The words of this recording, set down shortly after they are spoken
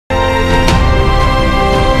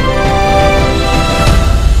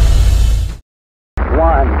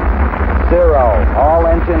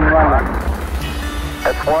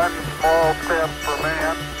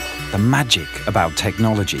magic about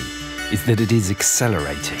technology is that it is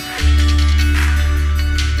accelerating.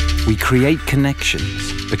 We create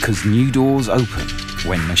connections because new doors open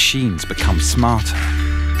when machines become smarter.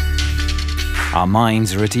 Our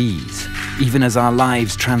minds are at ease, even as our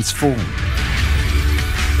lives transform.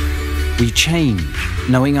 We change,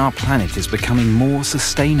 knowing our planet is becoming more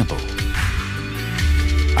sustainable.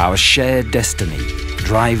 Our shared destiny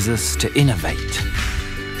drives us to innovate.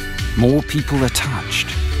 More people are touched.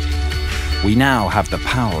 We now have the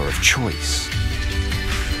power of choice.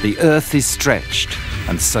 The Earth is stretched,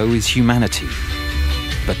 and so is humanity.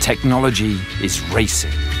 But technology is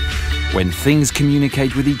racing. When things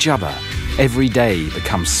communicate with each other, every day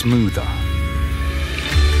becomes smoother.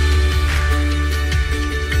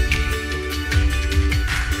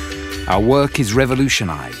 Our work is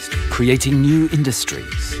revolutionized, creating new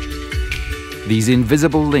industries. These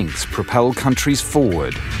invisible links propel countries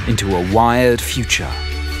forward into a wired future,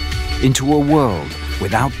 into a world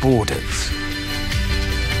without borders.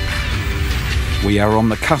 We are on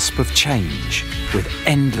the cusp of change with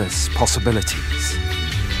endless possibilities.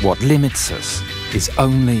 What limits us is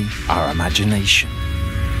only our imagination.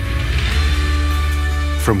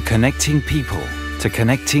 From connecting people to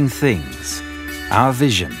connecting things, our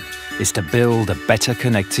vision is to build a better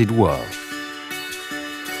connected world.